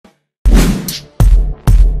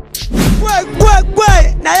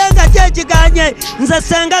naye nga kyekiganye nze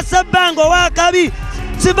senga Ssebango wakabi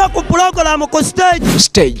siva ku program ku stage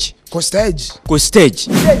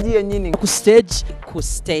yenyini ku stage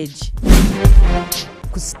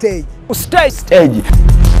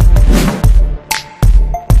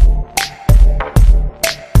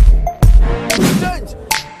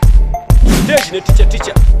ne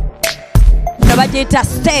Ticha nabajita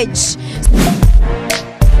stage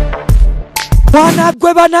Wana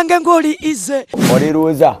gwe banange ngoli ize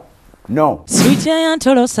Oliruza no Sweet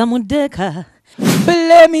yantolosa mudeka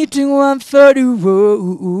Blame it in one for the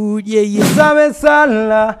road yeah Sabe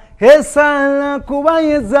sala esala kuba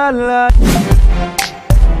yezala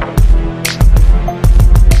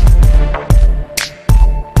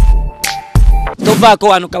Tovako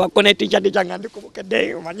wanu kabakone Ticha ngandi ku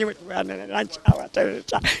Bukedde manyiwe tubana lunch hour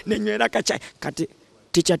nenywera kacha kati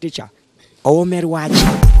Ticha omerwaji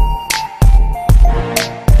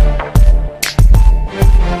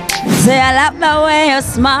Say I like the way you're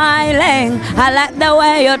smiling, I like the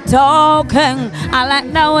way you're talking, I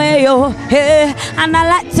like the way you're here, and I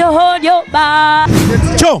like to hold your back.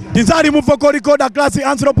 Cho, dizari mufoko recorder classy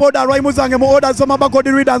anthropoda rhyme zange mu order soma bako di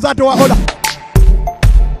reader zato wa order.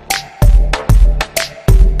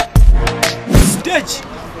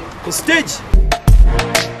 Stage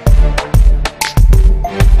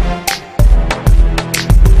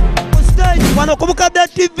Wano ku Bukedde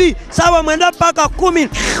TV sawa mwenda paka 10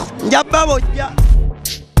 njababo ja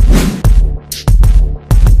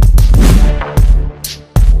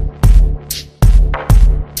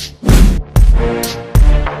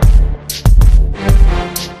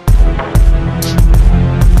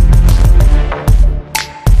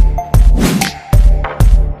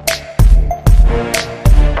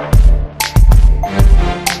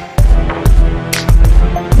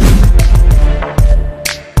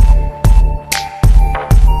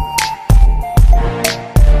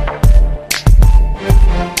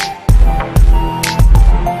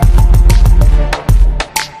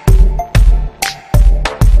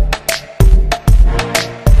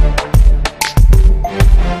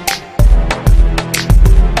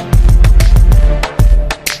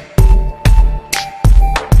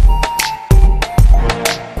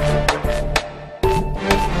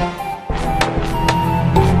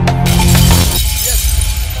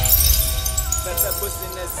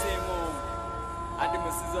Nesim and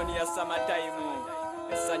the season here summertime.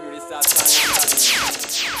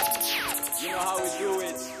 You know how we do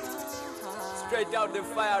it. Straight out the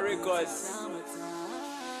fire records.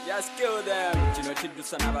 Just kill them. Chino chidu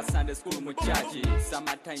sana ba Sunday school mu church.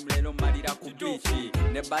 Summertime lelo malira ku beach.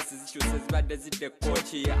 Ne buses zichuse zibadde zidde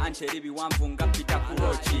kochi. Anteri biwanvunga pita ku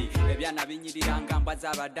rochi. Ebyana binyirira ngamba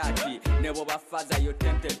z'abadati. Nebo bafaza yo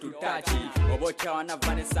tempted to touch. Obocha wana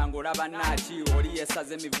Vanessa ngolaba nachi. Oli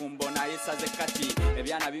yesaze mivumbo na yesaze kati.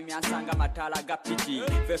 Ebyana bimyansanga matala ga piti.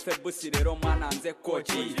 Fefe busi lero mwana nze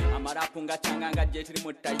kochi. Amarapu nga changanga jetiri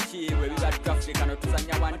mu taichi. We biba traffic no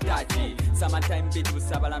tuzanya one touch. Summertime beat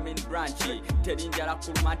busaba Alamin branchi terinjala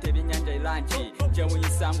kulumate binyanja ilanchi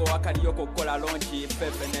chewunyisango wakali yoko kola lonchi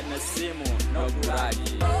Pepe ne Nesim no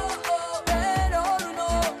gulaji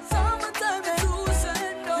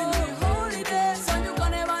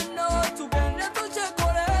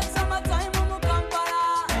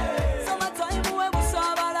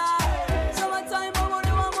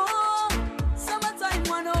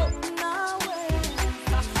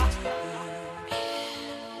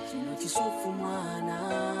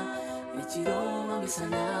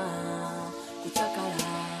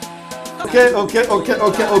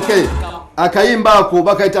Okay. Akayimba ako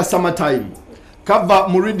bakaita summertime. Kava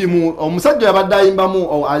muridi mu omusajja yabadde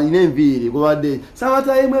ayimbamu alina enviiri gwadde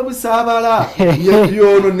summertime ebusabala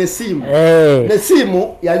yono Nesim. Nesim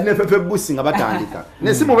yalina Pepe busi nga batandika.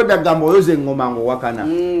 Nesim obedda gamba oyoze ngoma ngo wakana.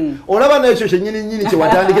 Olaba n'ekyo kyennyini kye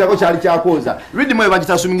watandikirako kyali kyakoza. Rhythm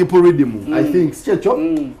ebagita swimming pool rhythm. I think checho.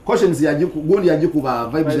 Cautions gundi yagikuba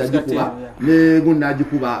vibes yagikuba ne gundi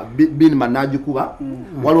yagikuba bin managikuba.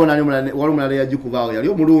 Waliwo nali yagikuba yali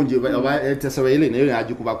omulungi etesewele nayo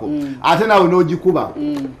yagikubako. Ate nawe no jikuba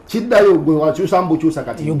kidayo gwe wachusa mbuchusa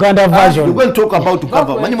kati Uganda version you going to talk about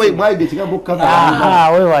cover mani mwaige kigambo cover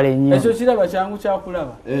we wale nnyo ekyo kiraba kyangu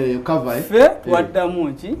kyakulaba cover fe waddamu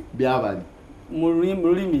nki byabali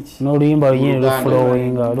mulimi ki n'oluyimba lunyini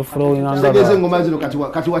luflowing ngeze ngoma zino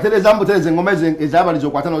kati watereza mbutereze ngoma ezabali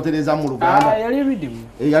zokwatana otereza mu Luganda yali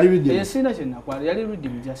rhythm esina kyenna kwa yali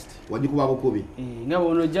rhythm just wajikuba bukubi ngabo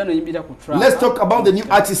ono jano yimbira ku track. Let's talk about the new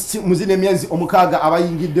artists muzine myezi omukaga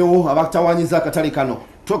abayingiddewo abatawanyiza akatale kano.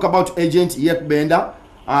 Talk about agent Yek Benda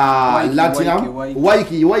Latinum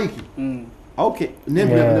Waiki Okay,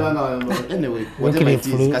 anyway, whatever it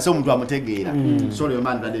is, kasi omuntu amutegeera. Sorry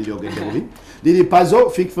man bade lyogedde bubi. Lili puzzle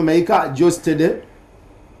fix for maker just today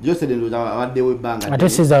ndo abadde webanga. Ate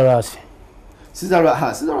Caesar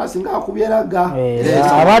nga akubyeraga.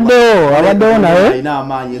 Abaddewo naye. Ina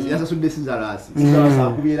amaanyi yasasudde Caesar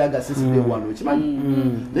akubyeraga sisi de wano. Kimanyi.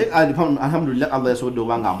 Alhamdulillah Allah yasobodde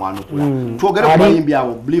obanga amwanukula. Twogere ku bayimbi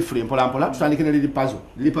abo briefly mpola tutandike ne lili puzzle.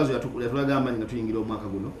 Lili puzzle yatulagamba nga tuyingira omwaka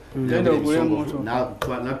guno.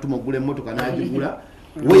 Na tumogule motoka najigula.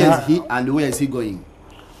 Where is he and where is he going?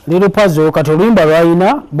 Lili puzzle katolimba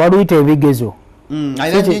lwayina baluyita ebigezo.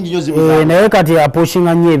 Naye kati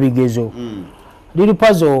apushinga nnyo ebigezo. Lili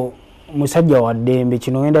puzzle musajja wa ddembe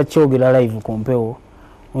kino ngenda kyogera live ku mpewo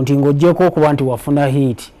nti ng'oggyeko okuba nti wafuna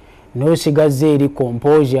hit n'osigaze eri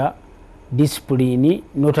composure discipline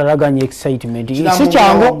n'otalaganya excitement si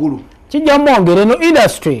kyangu kijja mwongere no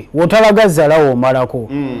industry w'otalagaza lawo omalako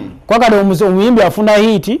kwakati omuyimbi afuna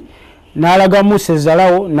hit n'alaga Muse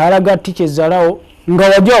Zalawo n'alaga Ticha Zalawo nga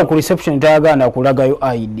wajjawo ku reception tayagana kulagayo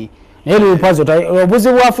ID naye Lili puzzle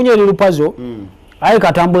obuzibu afunye Lili puzzle ayi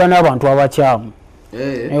katambula n'abantu abakyamu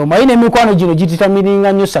omayine emikwano gino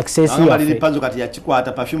gititamiringa nnyo success yaffe panzo kati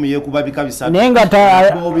yakikwata perfume yekuba bikabisa nenga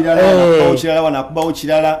nakubawo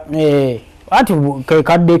kirala ati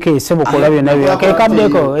kekaddeko sebo kola byonna byo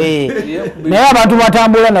kekaddeko naye abantu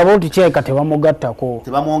batambula nabo tikyeka tebamugattako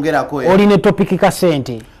tebamwongerako olina topic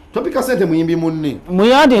kasente muyimbi munne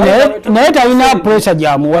muyandi naye talina pressure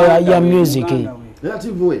gyamuwa ya music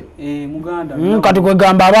relative we muganda kati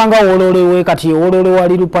kwegamba abanga wololewe kati wololewa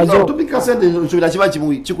Lili puzzle topika sente nsubira kiba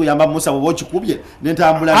kikuyamba musa bwo kikubye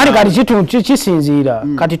nentambula ali kati kitu kisinziira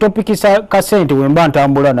kati topikisa kasente wemba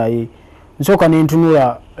ntambula naye nsoka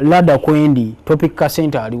nentunula lada kwendi topic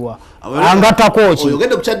kasente aliwa angata kochi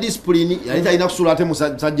oyogedde ku kya discipline yali talina kusula ate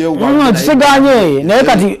musajja yo kisiganye naye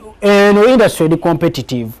kati no industry di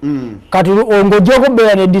competitive kati ongojjeko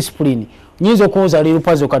beera ne discipline nyinza okuwuza Lili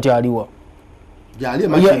puzzle kati aliwa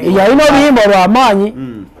yalina oluyimba lw'amaanyi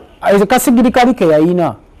kasigirikalike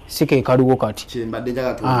yalina sike kaliwo kati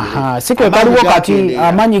sike kaliwo kati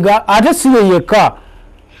amaanyi ate si ye yekka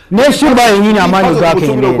neshuba yenyini amaanyi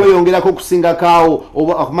gakendera okweyongerako okusinga kaawo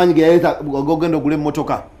oba akumanyi geyaleta ogenda ogula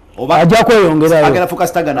emmotoka ajja kweyongerayo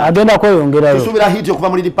agenda kweyongerayo tusuubira hit okuva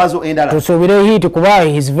mu Lili puzzle endala tusuubire hit kuba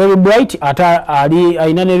he's very bright ate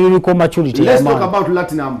alina ne lyrical maturity let's talk about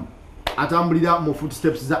Latinum atambulira mu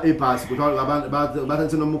footsteps za A-Pass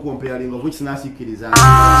batandise nomucomparing of which sinasikiriza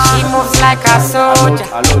she moves like a soldier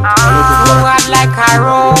forward like a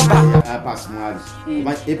robot A-Pass mwali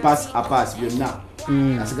A-Pass byonna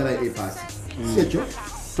asigala A-Pass sekyo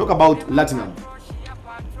talk about Latinum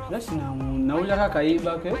nawulirako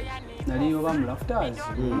akayimba ke nali oba mu Lafters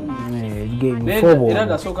era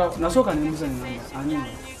nasooka nembuza ani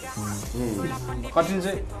kati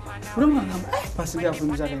nze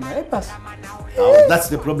that's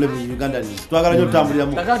the problem in Uganda twagala nyo tambulira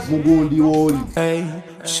mugundi woli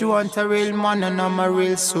she want a real man and I'm a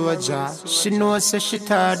real soldier. She knows say she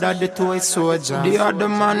tired of the toy soldier. The other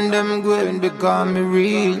man them going because me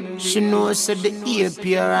real. She knows say the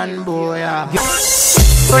ear and boy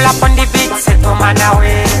pull up on the beat set to man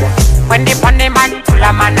away. When the on the man pull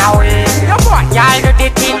a man away. Y'all do the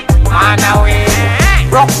thing man away.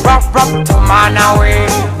 Rock to man away.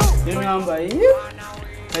 Remember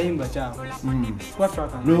kayimba chako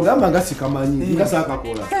kwataka nogamba ngasikamanyi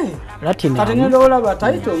ngasakakola Latinum kati ngendo olaba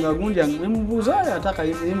title nga gunja ngimubuza ataka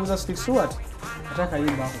imbuza stick swat ataka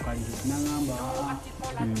yimba ako kanje nangamba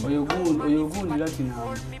oyo gundi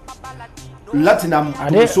Latinum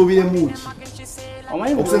kusubire muki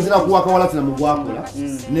okusenzera kuwaka wa Latinum gwakola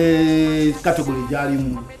ne category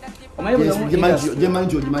jalimu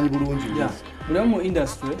jemanji bulungi mu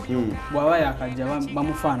industry bwaba yakajja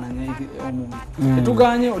bamufaananya omuntu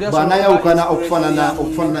tetuganye banayawukana okufaanana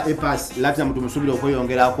A-Pass Latinum tumusubira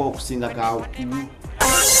okweyongerako okusinga kaawo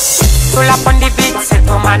pull up on the beat set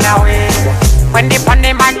to man away. When the on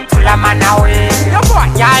the man pull a man away.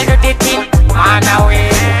 Y'all do the thing man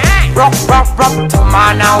away. Rock to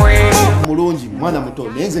man away. mulungi mwana muto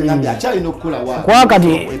nenze ngambi akyalina okukola wa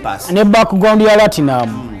kwakati ne background ya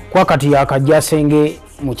Latinum kwakati yakajja senge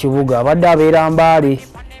mu kibuga abadde abeera Mbale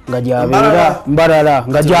nga gyabeera Mbalala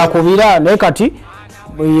nga gyakubira naye kati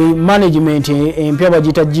management empya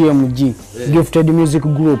bagita GMG Gifted Music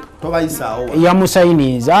Group ya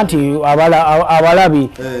musayiniza anti abalabi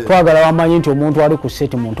twagala wamanyi nti omuntu ali ku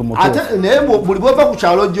set muntu mutuufu ate naye buli bwova ku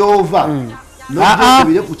kyalo gyova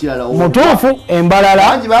nobire ku kirala mutuufu Embalala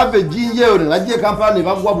bangi bava ejjinja eyo ne bajja Kampala ne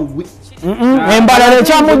bagwa bugwi Embalala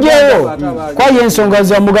ekyamugyeyo kwayo ensonga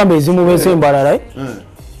za mugambe ezimubeesa Embalala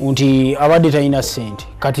nti abadde talina ssente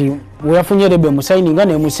kati weyafunye lebe musaininga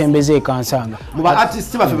nemusembeze ekansanga muba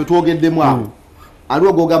artist baffe betwogeddemu awo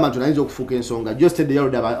aliwo gogamba nti nayinza okufuuka ensonga jostede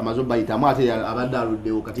yaludde amazo bayitamu ate abadde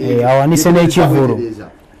aluddewo kati awanise n'ekivulu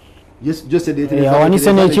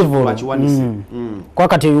awanise n'ekivulu kwa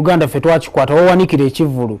kati Uganda ffe twakikwata wowanikira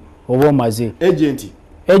ekivulu oba omaze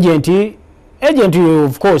agent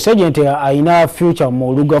of course agent ayina future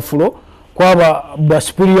mu lugafulo kwaba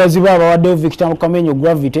basuperiors baba wadde Victor Kamenyo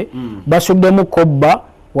Gravity basuddemu kobba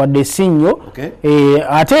wadde sinyo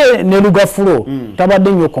ate ne lugafulo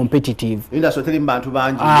tabadde nnyo competitive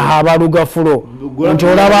abalugafulo nti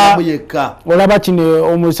olaba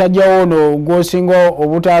kino omusajja wono gwosinga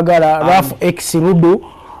obutagala Raf X Rudu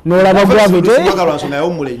n'olaba Gravity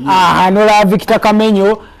n'olaba Victor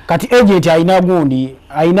Kamenyo kati agent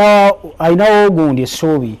ayinawo gundi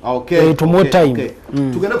essuubi tumuwe time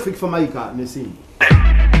tugenda kufikisa Maika Nesim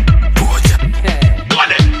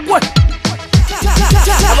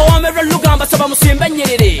abawamera lugamba saba musimbe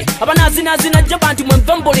nyerere abanazinazina jabanti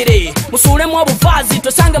mwemvambulire musulemu obuvazi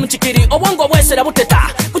tosange mukikiri obwongo bwesera buteta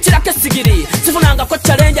kukirako esigiri sifunanga ko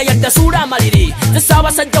challenge yadda suula amaliri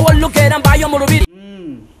zisaba sajja walugera mbayo mu lubiri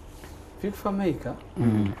fikfa Maika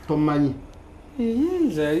tomanyi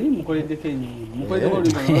zari mukoledde kenyinyi mukoledde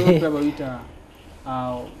olumba bayita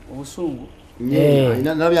obusungu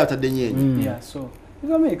nabi atadde nyenyi so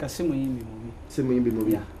Maika simuyimbi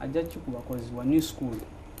mubi ajja kikuba kozi wa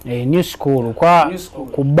new school kwa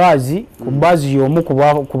kubazi yomu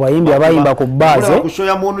ku bayimbi abayimba ku bazi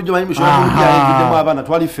kushoya muntu gye bayimbi shoya muntu yagidemu abana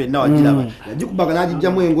twali fenna wagiraba yagikubaga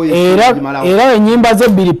najijjamu engoye era enyimba ze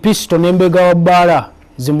Billy Pisto n'embega wa bala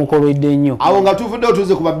zimukoledde nnyo awo nga tuvudde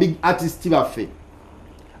otuze kuba big artist baffe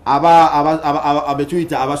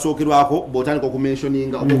abetuyita abasookerwako botandika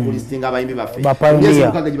okumentioninga okulistinga abayimbi baffe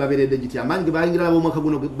mukaga gibaberedde giti amanyi ge bayingira nabo omwaka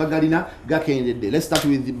guno bagalina gakendedde. Let's start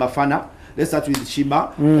with Bafana, let's start with Shiba,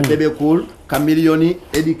 Bebe Cool, Chameleone,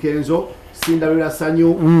 Eddie Kenzo, Cinderella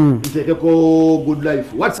Sanyu, ntekeko Good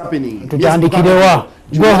Life. What's happening? Tutandikirewa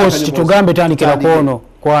go host tugambe tandikira kono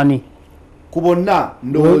kwani kubonna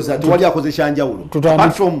ndowooza twali akozesha njawulo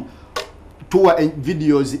apart from tour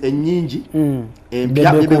videos enyingi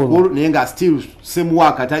empya Bebekulu naye nga still same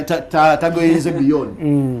waka tagoyeze beyond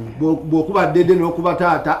bwokuba dede n'okuba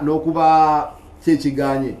taata n'okuba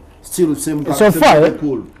kyekiganye still same so far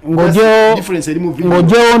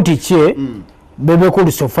ngojewo nti kye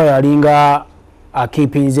Bebekulu so far yalinga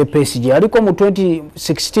akipinze pace gye aliko mu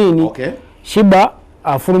 2016 Shiba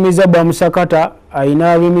afulumiza bamusakata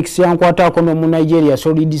aina remix yankwatako no mu Nigeria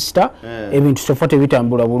Solid Star ebintu sofate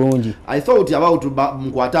bitambula bulungi. I thought about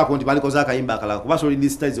mkwatako nti baliko zakayimba akala kuba Solid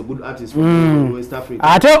Star is a good artist from West Africa.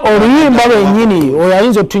 Ate oluyimba lwenyini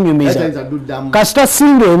oyayinza otunyumiza kasita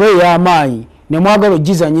single ebe y'amaanyi ne mwagalo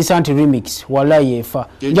gizanyisa anti remix wallahi efa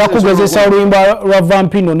nja kugezesa oluyimba lwa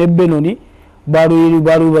Vampino ne Benoni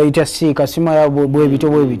balu bayita sika sima ya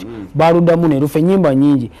bwebito baludamu ne rufe nyimba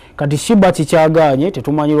nyingi kati Shiba kikyaganye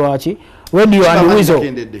tetumanyi lwaki Radio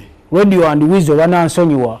and Weasel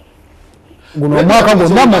banansonyiwa guno mwaka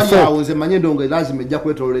gwonna mufe nze manye ndongo lazima ejja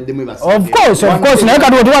kwetololeddemu basi of course naye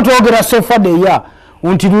kati twogera so far the year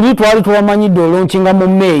unti luli twali tuwamanyidde olonkinga mu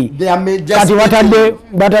May kati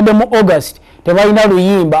batadde mu August tebalina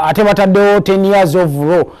luyimba ate bataddewo 10 years of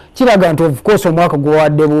raw kiraga nti of course omwaka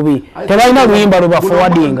gwawadde bubi tebalina luyimba lwe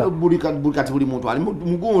forwardinga kati buli muntu ali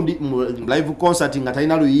mugundi live concert nga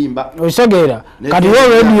talina luyimba osegeera kati wo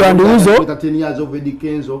Radio and Weasel 10 years of Eddie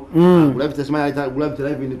Kenzo live testimony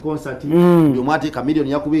live in concert yomwate Chameleone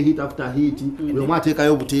yakube hit after hit yomwate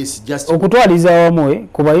kayo butesi just okutwaliza wamwe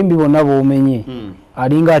ku bayimbi bonna bomenye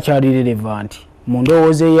alinga akyali relevant mu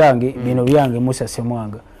ndowooza yange bino byange Musa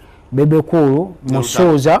Semwanga Bebekulu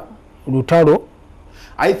Musoza Lutalo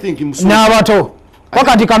I think n'abato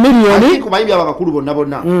wakati Chameleone I think kubayimbi abakulu bonna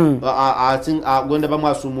gwenda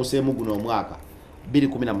bamwasumuseemu guno omwaka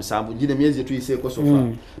 2017 njine myezi tuyiseeko sofa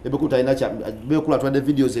Bebekulu talina Bebekulu atwadde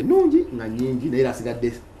videos ennungi nga nyingi naye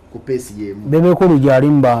asigadde ku pace yemu Bebekulu gyali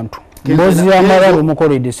mu bantu mbozi y'amalalo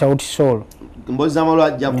mukoledde South Soul mbozi z'amalalo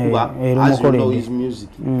ajja kuba as you know his music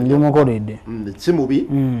mukoledde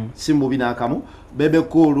simubi n'akamu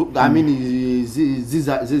Bebekulu I mean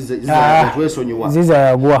ziza twesonyiwa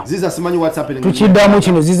ziza simanyi what's happening tukiddamu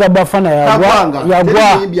kino ziza Bafana yagwa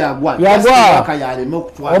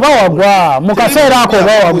oba wagwa mu kaseera ako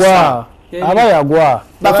oba wagwa aba yagwa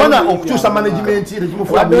Bafana okukyusa management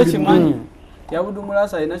kimanyi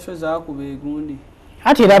yabudumulasa alina kyo zaakuba egundi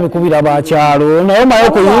ati era bikubira bakyalo naye omaye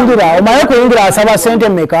okuyingira asaba sente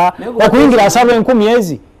meka okuyingira asaba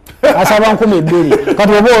 10,000 asaba 2,000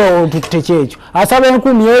 kati obo tutekyecho asaba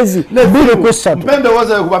 10,000 kusatu mpende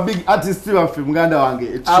woza kuba big artist wa film muganda wange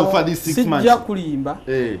so far this 6 months sijja kulimba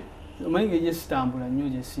omanyi je sitambula nnyo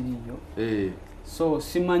je siriyo so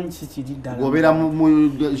simanyi kikiri ddala gobera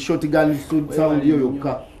mu shotgun sound yo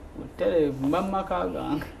yokka tele mbamaka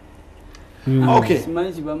gange okay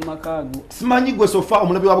simanyi gwe so far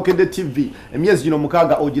omulabi wa Bukedde TV emyezi gino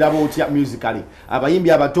mukaga ogiraba otya musically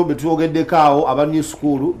abayimbi abato betuogeddekaawo aba new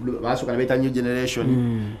school basoka nebaita new generation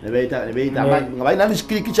nebaita nga balina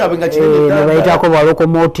nikikiriki kyabwe nga nebaitako ba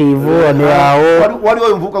locomotive neawo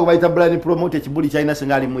waliwo mvuka kubaita blind promote ekibuli kyalina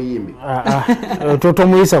singa ali muyimbi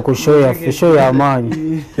totomuyisa ku show ya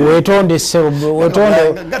amaanyi wetonde sebo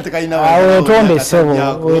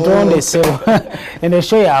ene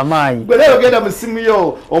show ya amaanyi oyogera musimu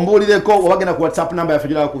yo ombulireko obagenda ku WhatsApp number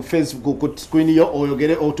yafujira ku Facebook ku screen yo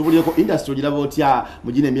oyogere otubulireko industry ogiraba otya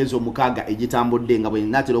mugine emyezi omukaga egitambudde nga bwe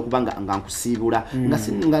natera okubanga nga nkusiibula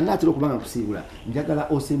nga natera okubanga nkusiibula njagala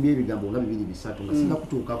osembye ebigambo nga 2-3 nga singa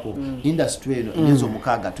kutuukako industry eno emyezi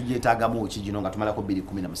omukaga tugyetaagamu ekigino nga tumalako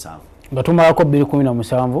 2017 nga tumalako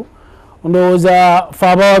 2017 ndowooza fe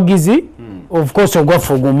abawagizi of course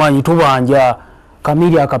ogwaffe ogumanyi tubanja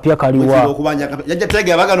kamili akapya kaliwa yaje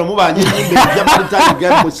tege abagano mubanje nyimbe ya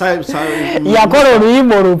malitani yakola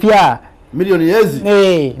oluyimbo olupya milioni yezi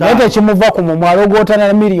nete kimuva ku mumwalo gwotana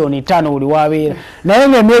na milioni 5 uli wabeera naye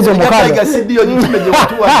ng'emyezi omukaga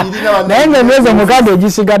naye ng'emyezi omukaga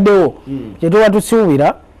egisigaddewo kyetuba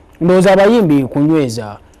tusuubira ndowooza abayimbi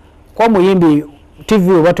kunyweza kwa muyimbi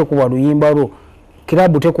TV oba tekuba luyimba lwo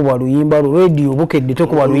kirabu tekuba luyimba lwo radio Bukedde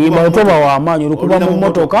tekuba luyimba lwo toba w'amaanyi olukuba mu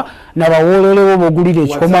mmotoka n'abawoololewo bogulira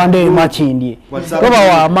ekikomande emakindye toba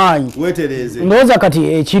w'amaanyi ndowooza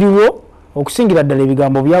kati ekiriwo okusingira ddala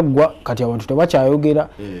ebigambo byaggwa kati abantu tebakyayogera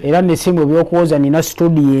era Nesim ebyokuwoza nina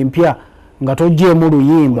studio empya nga togyemu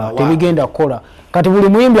luyimba tebigenda kukola kati buli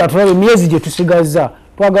muyimbi atulabe emyezi gye tusigazza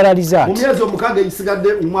twagalaliza ati myezi omukaga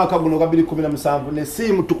isigadde umwaka guno gwa 2017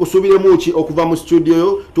 Nesim tukusubiremu ki okuva mu studio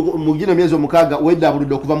yo mugino myezi omukaga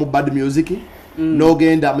wedabuludde okuva mu bad music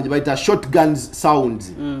n'ogenda mu gibayita shotguns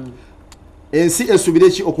sounds ensi esubire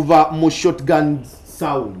ki okuva mu shotguns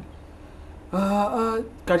sound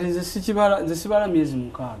kati nze sibala myezi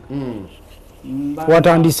mukaga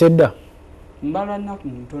watandise dda mbala nnaku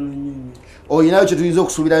ntono nnyo oyinayo kye tuyinza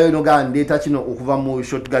okusubirayo eno ga ndeeta kino okuva mu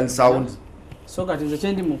shotgun sounds so kati nze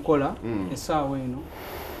kyendi mukola essaawa eno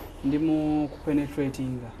ndi mu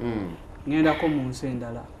kupenetratinga ngendako mu nsi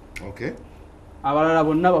endala abalala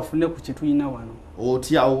bonna bafune ku kye tulina wano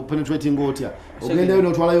otya penetrating otya ogendayo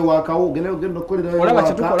n'otwalayo waakawo ogenda okukolerayo olaba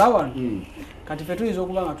kye tukola wano kati ffe tuyinza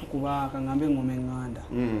okuba nga tukuba kaŋŋambe eŋŋoma eŋŋanda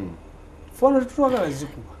fono tetwagala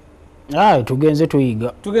zikuba tugenze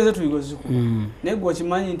tuyiga zikuba naye gwe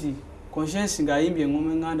okimanyi nti conscience ng'ayimbye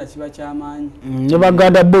eŋŋoma eŋŋanda kiba kyamaanyi ne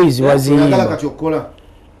baganda boys waziyimba kati okukola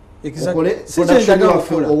okole production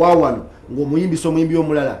waffe owa wano ng'omuyimbisa omuyimbi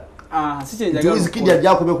omulala sikyenjagala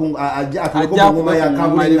ajakube ku ngoma ya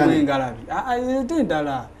kabulengalabi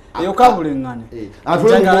endala eyo kabulengane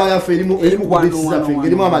atule ngoma yaffe erimu ku beats zaffe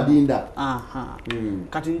ngerimu amadinda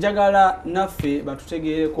kati njagala naffe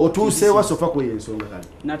batutegeereko otuuseewa sofa kweyensonga kale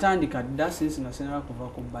natandika dda since nga sinaba kuva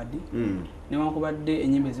ku badi newankubadde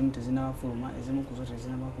ennyimba ezimu tezinabafuluma ezimu kuzo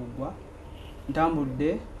tezinaba kuggwa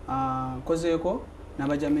ntambudde nkozeeko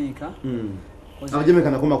n'abajamaica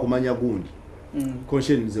abajamaica nakoma kumanya gundi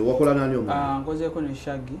conscience wakola nani omwana nkozeeko ne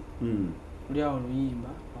Shaggy uli awo luyimba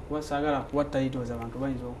akuba saagala kuba titles abantu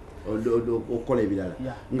bayinza okukola ebirala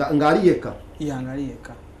ng'ali yekka ng'ali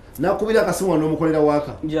yekka nakubira akasimu wano omukolera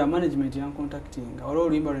waaka management yancontactinga olwo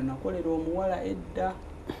oluyimba lwe nakolera omuwala edda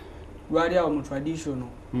lwali awo mu traditional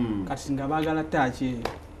kati nga baagala taaki eyo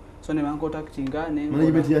so ne bancontactinga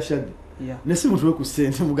management ya Shaggy Nesim tuwe ku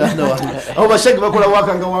sente muganda wange abo bashaggy bakola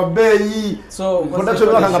waka nga wabeeyi so production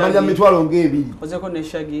waka nga balya mitwalo ng'ebiri kozeko ne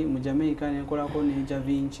Shaggy mu Jamaica nenkolako ne Ja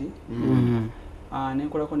Vinci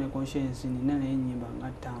nenkolako ne Conscience nina n'ennyimba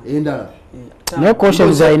nga 5 endala ne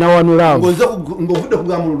Conscience ayina wanu love ng'ovudde ku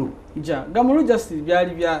Gamululu Gamululu just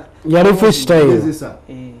byali bya yali freestyle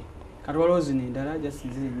kati waliwo zino endala just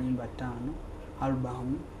ziri ennyimba 5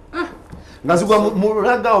 album ngazigwa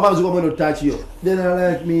mulaga oba zigwa mweno tachiyo then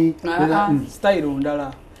I like me style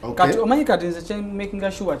ndala kati omanyi kati nze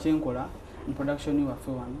making sure kyenkola in production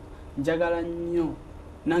waffe wano njagala nnyo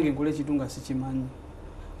nange nkole ekintu nga sikimanyi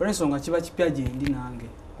olw'ensonga kiba kipya gye ndi nange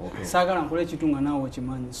saagala nkole ekintu nga naawe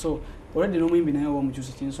okimanyi so already n'omuyimbi naye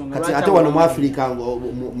omukyusa kyensonga kati ate wano mu Africa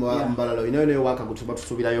mbalala inayo nayo waka gutuba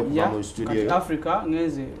tusubirayo kuva mu studio yo Africa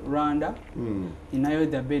ngeze Rwanda inayo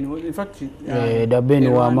the Ben in fact the Ben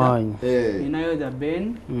wa manyi inayo the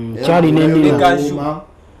Ben Charlie Nendinga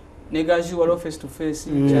Negaji walo face to face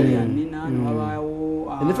Charlie and Nina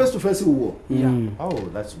in the face to face war. Yeah. Oh,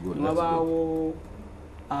 that's good.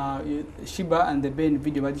 Shiba and the band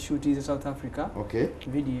video badi shoot in South Africa. Okay.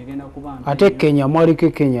 Video agenda kubanga. Ate Kenya mwali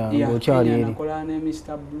ke Kenya ngo chali eri. Nakola ne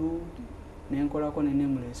Mr Blue nenkola ko ne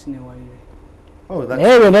Nameless ne Waire. Oh,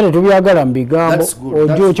 that's ndane tubyagala mbigambo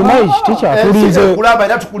ojo chimayi Ticha tulize kulaba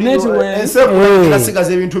ira tukulire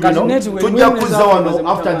ensigaze ebintu bino tujja kuza wano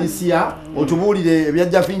after this year otubulire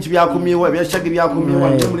ebyajja finchi byakumiwa ebyashagi byakumiwa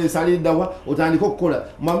Nameless alidawa otandika okukola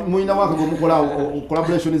muina wako gomukola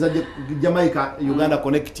collaboration za Jamaica Uganda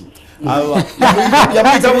Connect awa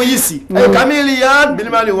yapita muyisi Chameleon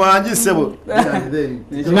bilimani wanji sebo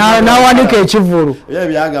na wandike ekivulu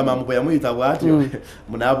byagamba muko yamuyita bwati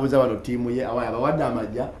munabuza wano timu ye awaya bawadde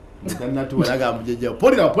amajja ntanna tubalaga mujeje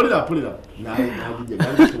polira naye nabuje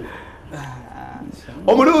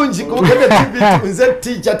omulungi Bukedde TV nze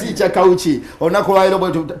Ticha Kawuki onako lwairo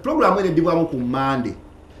program ene ndibwamu ku Monday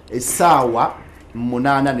essaawa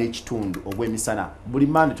 8 n'ekitundu ogw'emisana buli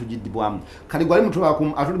Monday tugidibwamu kali gwali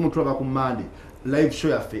atuli mutulaba ku Monday live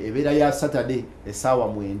show yaffe ebeera ya Saturday essaawa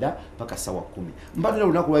 9 paka essaawa 10 mbadde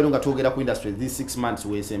lunaku lwairo nga twogera ku industry these 6 months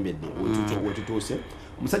weesembedde wetutuuse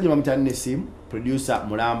omusajja bamuyita Nesim producer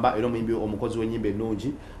mulamba era omuyimbi omukozi w'ennyimba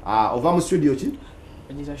ennungi ova mu studio ki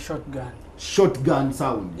shotgun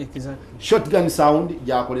sound. Exactly. Shotgun sound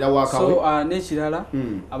jakolera wakawe. So nekirala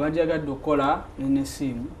abajagadde okola ne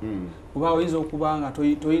Nesim. Kuba oyinza okubanga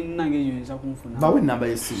toyina ngeyo yinza kunfuna. Bawe namba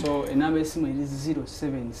yesimu. So enamba yesimu eri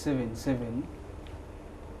 0777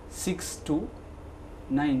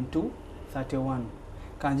 629231.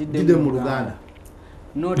 Kanjidde mu Luganda.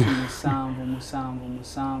 Noti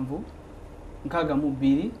musanvu nkaga mu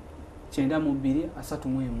 2 9 mu 2 3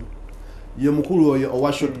 mu 1. Ye mukulu oyo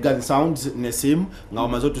owa Shotgun Sounds Nesim nga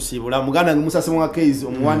omaze otusibula muganda ngumusase mwa case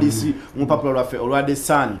omuwandiisi mupapula lwaffe olwade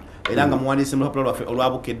Sun era nga muwandiisi mupapula lwaffe olwa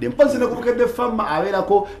Bukedde mpozi ne Bukedde fama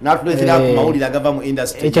abeerako n'atuleetera ku mawulire agava mu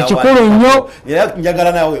industry ekyo kikulu nnyo era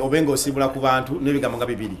njagala nawe obenga osibula ku bantu n'ebigambo nga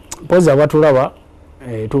bibiri mpozi abatulaba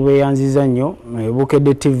tubeeyanziza nnyo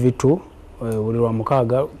Bukedde TV2 buli lwa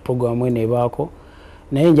mukaaga programu eno ebaako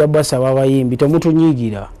naye nja basaba abayimbi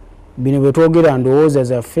temutunyiigira bino betwogera ndowooza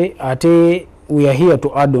zaffe ate we are here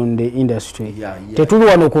to add on the industry tetuli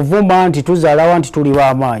wano kuvuma nti tuzaalawa nti tuli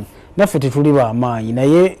b'amaanyi naffe tetuli b'amaanyi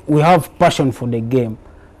naye we have passion for the game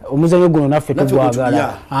omuzanyo guno naffe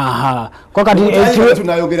tugwagala kakati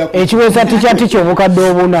ekiweesa Ticha obukadde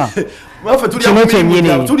obuna kino kyennyini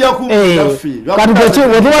kati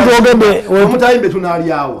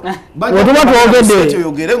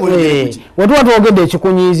wetuba twogedde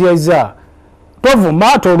ekikunyiizizza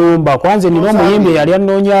tovuma tolumba kwanze nino omuyimbi yali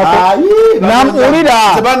anoonyako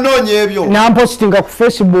nampositinga ku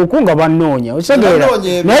Facebook nga bannoonya osegeera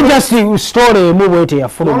naye just story emu bwete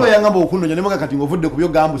yafuluma yangamba okunoonya ne kati ng'ovudde ku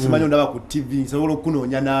byogambo simanyi ondaba ku TV nsobola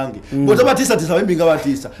okunoonya nange ng'oza batiisa bembinga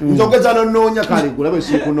batiisa njogeza nonoonya kale gulabe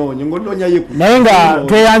sikunoonya ng'onoonya yeku naye nga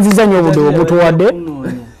tweyanziza nnyo obudde obutuwadde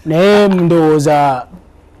naye ndowooza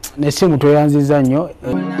Nesim tweyanziza nnyo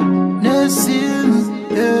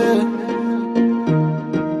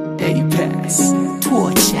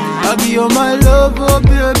I give you my love, oh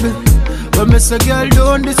baby. When me say girl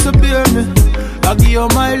don't disappear me, I give you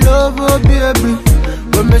my love, oh baby.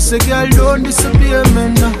 When me say girl don't disappear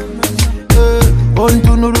me now. On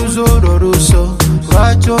tu nuruzoro ruso,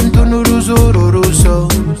 watch on tu nuruzoro ruso.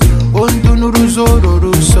 On tu nuruzoro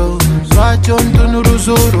ruso, watch on tu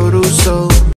nuruzoro ruso.